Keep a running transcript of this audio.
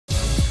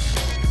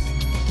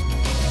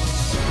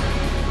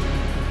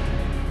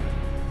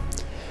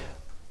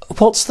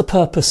What's the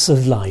purpose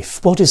of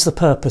life? What is the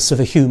purpose of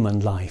a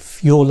human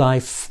life? Your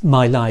life,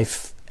 my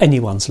life,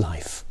 anyone's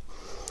life?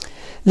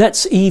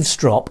 Let's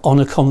eavesdrop on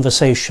a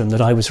conversation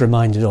that I was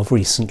reminded of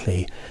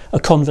recently, a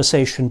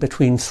conversation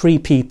between three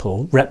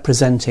people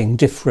representing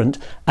different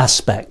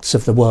aspects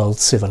of the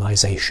world's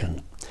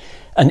civilization: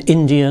 an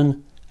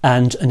Indian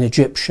and an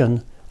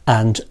Egyptian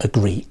and a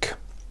Greek.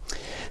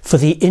 For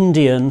the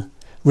Indian,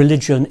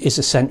 religion is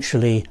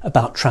essentially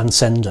about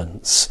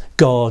transcendence.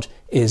 God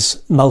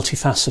is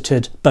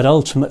multifaceted but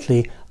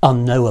ultimately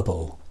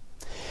unknowable.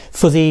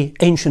 For the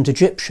ancient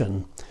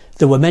Egyptian,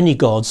 there were many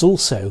gods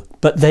also,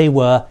 but they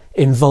were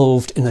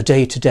involved in the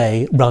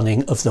day-to-day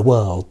running of the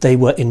world. They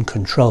were in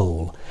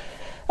control.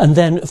 And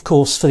then, of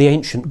course, for the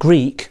ancient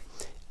Greek,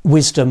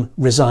 wisdom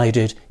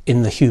resided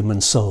in the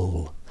human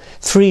soul.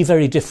 Three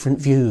very different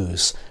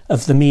views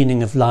of the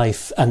meaning of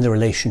life and the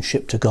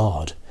relationship to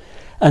God.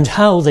 And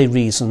how, they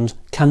reasoned,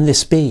 can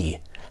this be?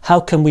 How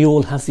can we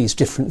all have these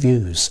different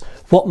views?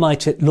 What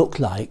might it look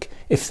like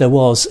if there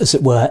was, as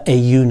it were, a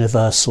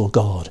universal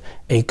God,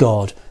 a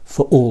God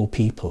for all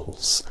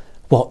peoples?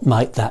 What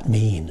might that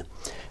mean?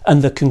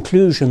 And the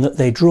conclusion that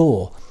they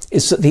draw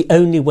is that the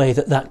only way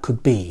that that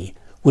could be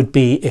would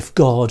be if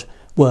God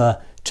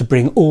were to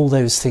bring all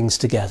those things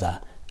together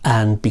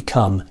and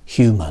become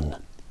human.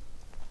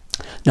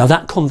 Now,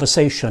 that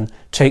conversation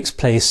takes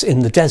place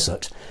in the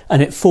desert,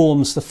 and it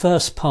forms the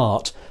first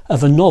part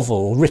of a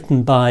novel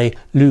written by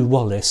Lew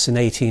Wallace in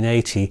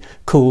 1880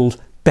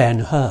 called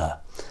Ben-Hur.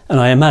 And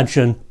I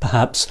imagine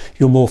perhaps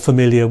you're more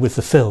familiar with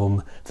the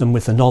film than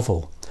with the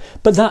novel.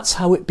 But that's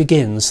how it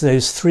begins,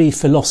 those three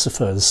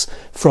philosophers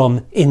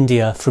from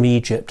India, from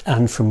Egypt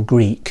and from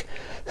Greek,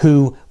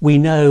 who we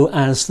know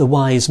as the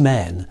wise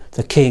men,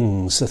 the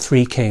kings, the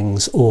three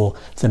kings, or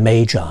the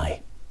magi.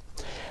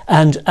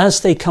 And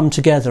as they come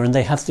together and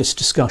they have this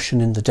discussion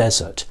in the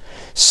desert,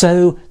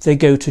 so they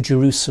go to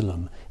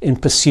Jerusalem in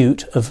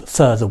pursuit of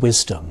further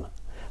wisdom.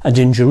 And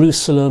in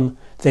Jerusalem,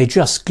 they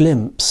just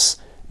glimpse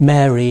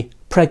Mary,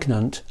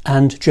 pregnant,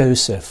 and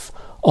Joseph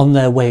on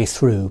their way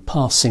through,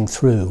 passing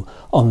through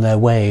on their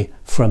way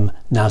from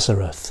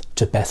Nazareth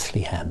to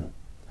Bethlehem.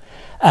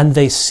 And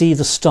they see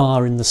the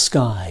star in the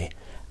sky,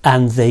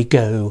 and they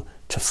go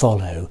to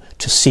follow,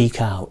 to seek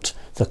out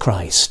the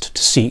Christ,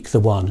 to seek the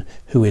one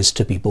who is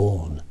to be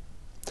born.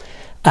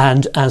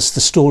 And as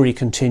the story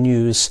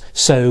continues,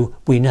 so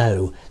we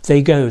know,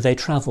 they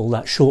travel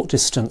that short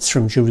distance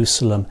from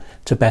Jerusalem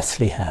to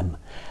Bethlehem,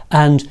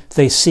 and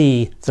they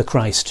see the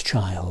Christ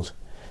child.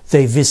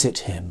 They visit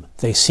him,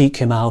 they seek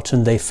him out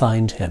and they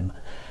find him,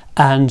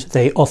 and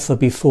they offer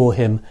before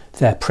him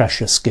their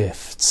precious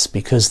gifts,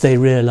 because they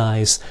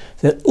realise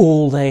that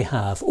all they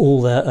have,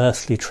 all their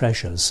earthly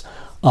treasures,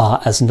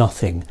 are as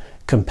nothing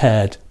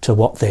compared to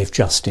what they've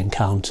just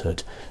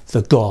encountered,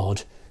 the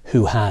God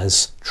who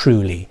has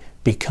truly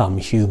become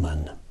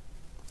human.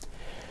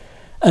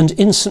 And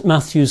in St.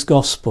 Matthew's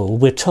Gospel,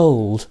 we're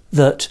told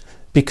that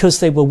because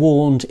they were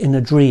warned in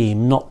a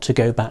dream not to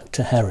go back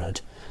to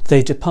Herod,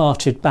 they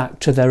departed back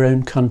to their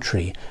own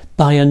country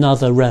by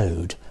another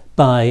road,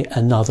 by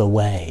another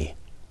way.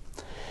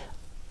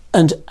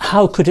 And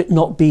how could it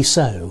not be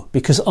so?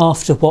 Because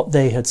after what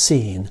they had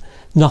seen,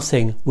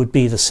 nothing would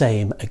be the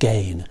same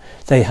again.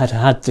 They had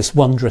had this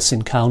wondrous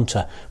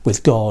encounter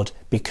with God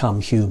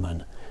become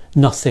human.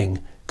 Nothing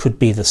could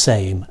be the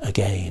same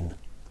again.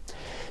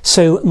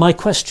 So my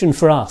question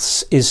for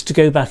us is to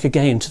go back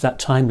again to that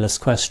timeless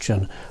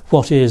question: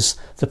 what is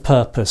the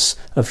purpose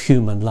of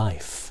human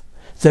life?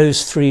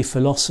 Those three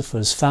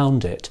philosophers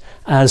found it,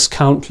 as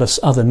countless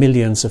other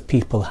millions of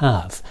people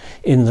have,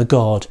 in the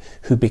God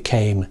who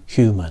became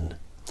human.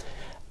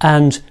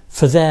 And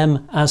for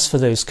them, as for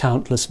those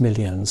countless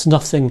millions,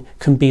 nothing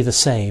can be the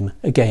same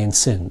again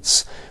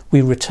since.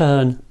 We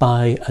return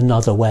by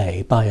another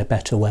way, by a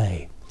better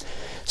way.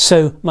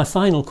 So my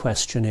final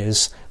question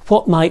is,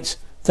 what might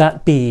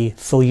that be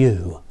for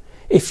you?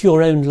 If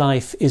your own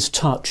life is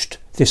touched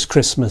this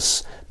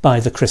Christmas by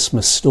the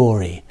Christmas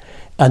story,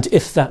 and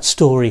if that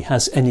story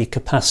has any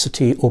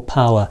capacity or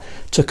power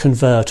to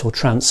convert or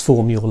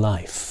transform your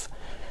life,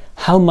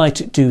 how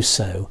might it do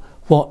so?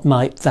 What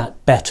might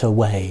that better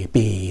way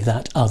be,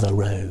 that other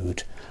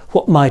road?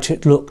 What might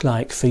it look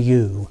like for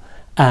you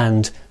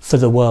and for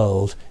the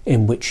world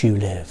in which you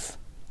live?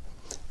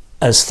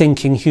 As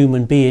thinking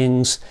human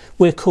beings,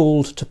 we're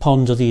called to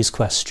ponder these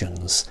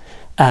questions,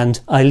 and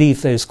I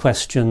leave those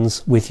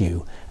questions with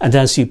you. And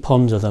as you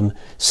ponder them,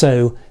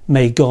 so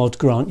may God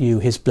grant you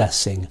his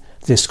blessing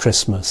this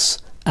Christmas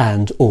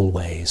and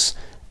always.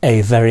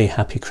 A very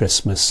happy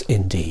Christmas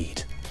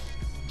indeed.